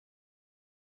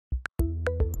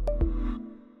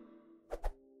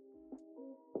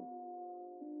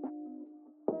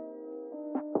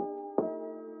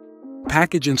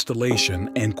Package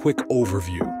installation and quick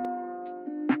overview.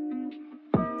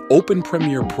 Open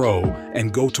Premiere Pro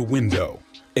and go to Window,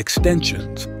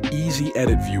 Extensions, Easy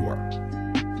Edit Viewer.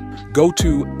 Go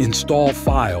to Install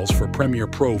Files for Premiere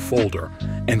Pro folder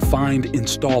and find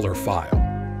Installer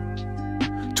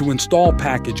File. To install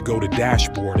package, go to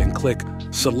Dashboard and click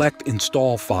Select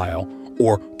Install File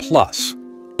or Plus.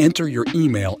 Enter your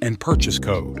email and purchase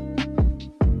code.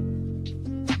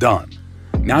 Done.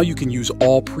 Now you can use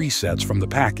all presets from the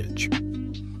package.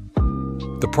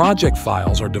 The project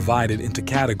files are divided into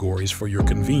categories for your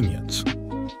convenience.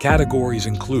 Categories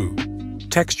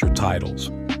include texture titles,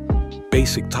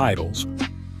 basic titles,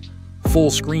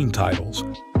 full screen titles,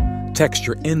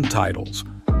 texture end titles,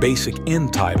 basic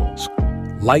end titles,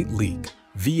 light leak,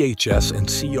 VHS and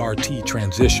CRT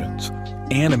transitions,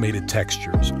 animated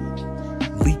textures,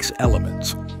 leaks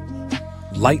elements,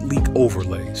 light leak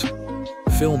overlays,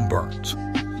 film burns,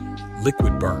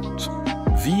 liquid burns,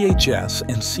 VHS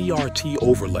and CRT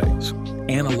overlays,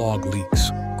 analog leaks,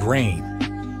 grain,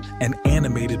 and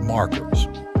animated markers.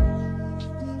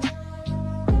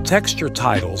 Texture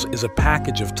titles is a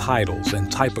package of titles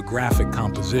and typographic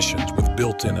compositions with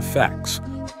built-in effects,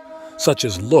 such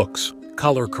as looks,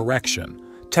 color correction,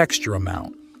 texture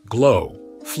amount, glow,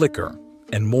 flicker,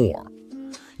 and more.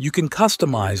 You can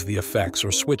customize the effects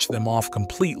or switch them off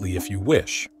completely if you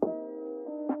wish.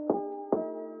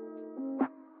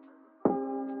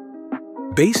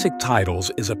 Basic titles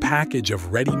is a package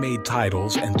of ready-made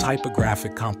titles and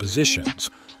typographic compositions,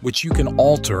 which you can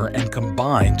alter and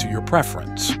combine to your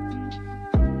preference.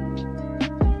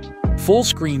 Full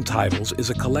screen titles is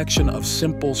a collection of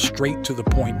simple,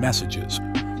 straight-to-the-point messages,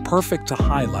 perfect to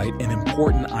highlight an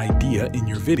important idea in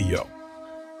your video.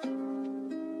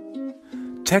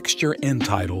 Texture end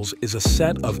titles is a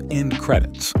set of end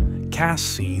credits,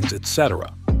 cast scenes,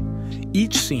 etc.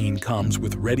 Each scene comes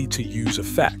with ready-to-use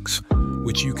effects,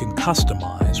 which you can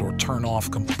customize or turn off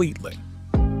completely.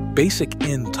 Basic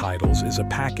end titles is a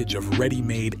package of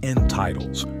ready-made end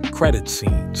titles, credit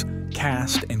scenes,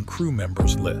 cast and crew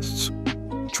members lists.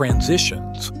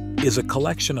 Transitions is a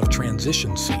collection of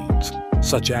transition scenes,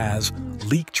 such as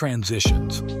leak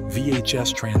transitions,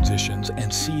 VHS transitions,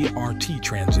 and CRT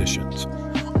transitions.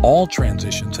 All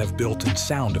transitions have built-in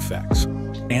sound effects.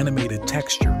 Animated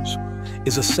textures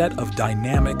is a set of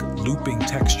dynamic looping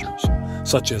textures,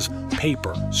 such as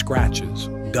paper, scratches,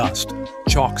 dust,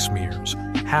 chalk smears,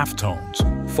 halftones,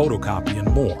 photocopy,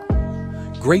 and more.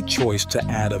 Great choice to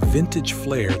add a vintage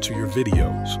flair to your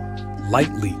videos.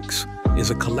 Light leaks is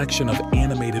a collection of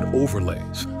animated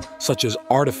overlays, such as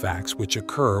artifacts which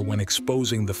occur when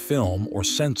exposing the film or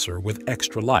sensor with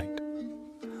extra light.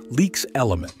 Leaks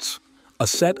elements, a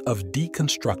set of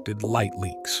deconstructed light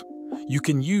leaks. You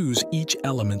can use each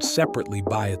element separately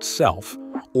by itself,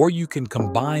 or you can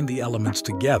combine the elements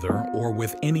together or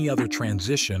with any other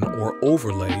transition or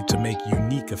overlay to make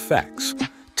unique effects,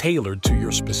 tailored to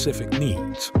your specific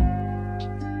needs.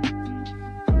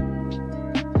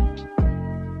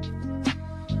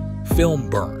 Film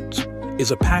burns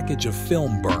is a package of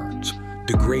film burns,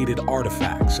 degraded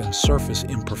artifacts, and surface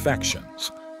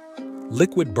imperfections.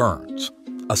 Liquid burns,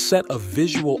 a set of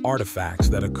visual artifacts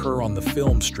that occur on the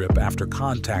film strip after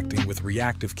contacting with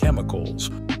reactive chemicals.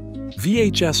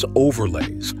 VHS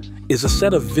overlays is a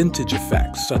set of vintage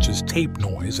effects such as tape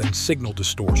noise and signal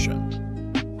distortion.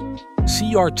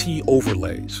 CRT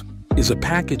overlays is a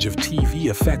package of TV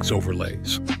effects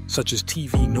overlays such as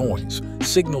TV noise,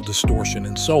 signal distortion,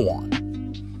 and so on.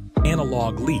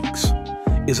 Analog leaks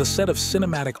is a set of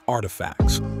cinematic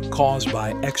artifacts caused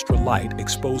by extra light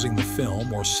exposing the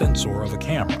film or sensor of a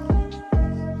camera.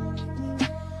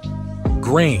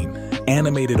 Grain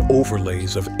animated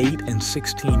overlays of 8 and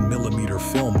 16 millimeter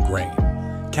film grain,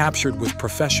 captured with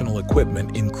professional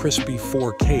equipment in crispy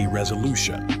 4K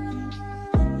resolution.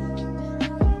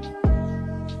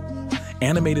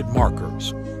 Animated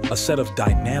markers, a set of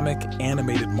dynamic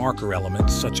animated marker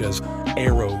elements such as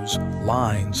arrows,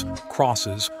 lines,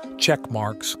 crosses, check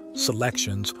marks,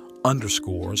 selections,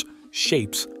 underscores,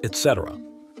 shapes, etc.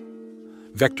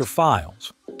 Vector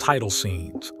files, title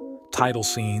scenes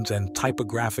and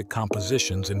typographic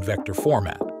compositions in vector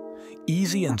format.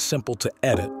 Easy and simple to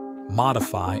edit,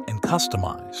 modify, and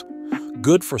customize.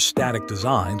 Good for static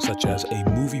designs such as a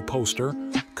movie poster,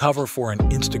 cover for an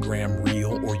Instagram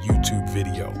reel or YouTube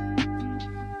video.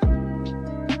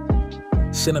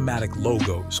 Cinematic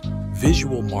logos,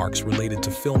 visual marks related to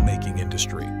filmmaking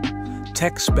industry.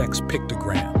 Tech specs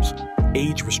pictograms,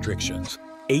 age restrictions,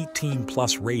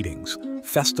 18+ ratings,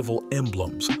 festival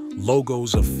emblems,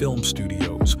 logos of film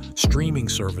studios, streaming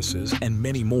services, and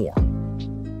many more.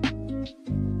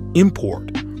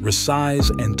 Import, resize,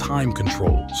 and time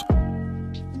controls.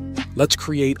 Let's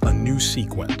create a new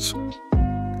sequence.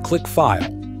 Click File,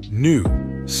 New,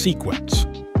 Sequence.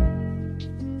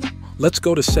 Let's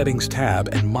go to Settings tab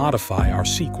and modify our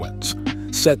sequence.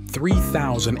 Set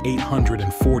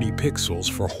 3,840 pixels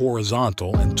for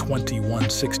horizontal and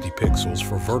 2160 pixels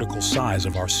for vertical size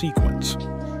of our sequence.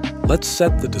 Let's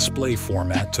set the display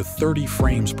format to 30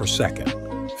 frames per second,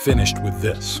 finished with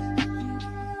this.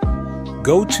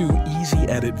 Go to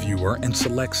EasyEdit Viewer and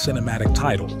select Cinematic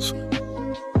Titles.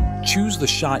 Choose the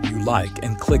shot you like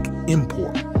and click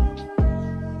Import.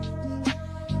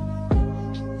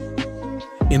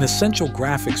 In Essential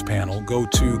Graphics panel, go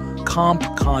to Comp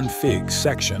Config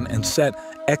section and set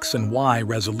X and Y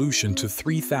resolution to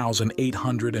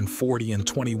 3,840 and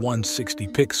 2160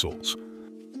 pixels.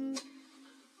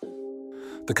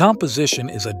 The composition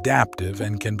is adaptive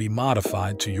and can be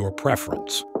modified to your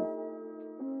preference.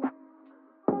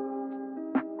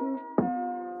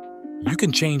 You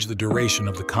can change the duration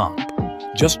of the comp.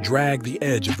 Just drag the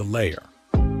edge of the layer.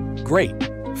 Great!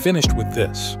 Finished with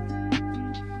this.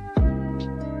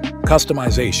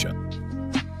 Customization.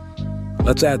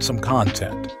 Let's add some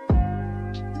content.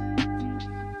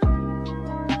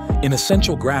 In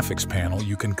Essential Graphics panel,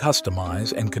 you can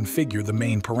customize and configure the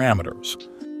main parameters.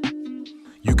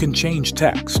 You can change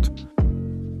text,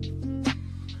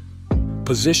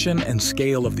 position and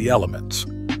scale of the elements,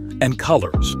 and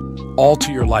colors, all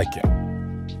to your liking.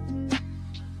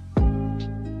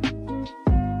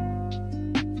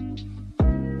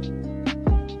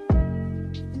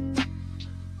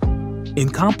 In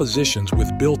compositions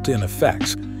with built-in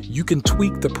effects, you can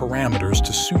tweak the parameters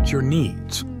to suit your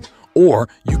needs. Or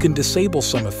you can disable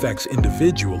some effects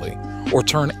individually or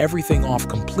turn everything off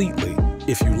completely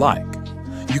if you like.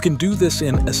 You can do this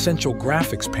in Essential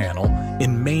Graphics panel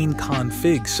in Main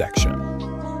Config section.